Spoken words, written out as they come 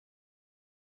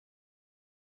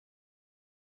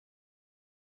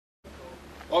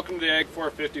Welcome to the Ag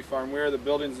 450 Farm. We are the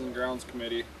Buildings and Grounds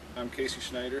Committee. I'm Casey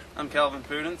Schneider. I'm Calvin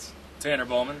Pudens. Tanner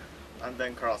Bowman. I'm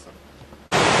Ben Carlson.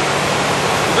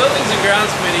 The Buildings and Grounds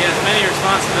Committee has many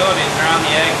responsibilities around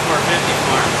the Ag 450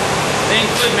 farm. They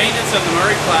include maintenance of the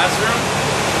Murray classroom,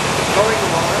 Mowing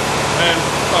the lawn, And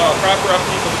proper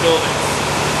upkeep of the buildings.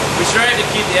 we strive to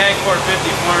keep the Ag 450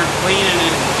 farm clean and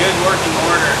in good working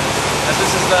order, as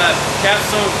this is the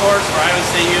capstone course for Iowa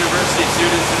State University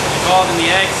students involved in the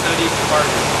Ag Studies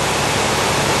department.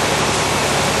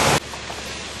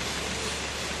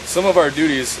 Some of our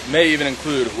duties may even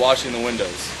include washing the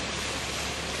windows.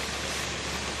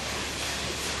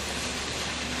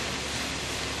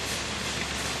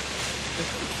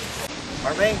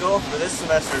 our main goal for this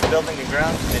semester's Building and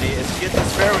Grounds Committee is to get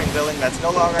this fairwing building that's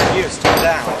no longer in use torn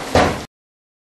down.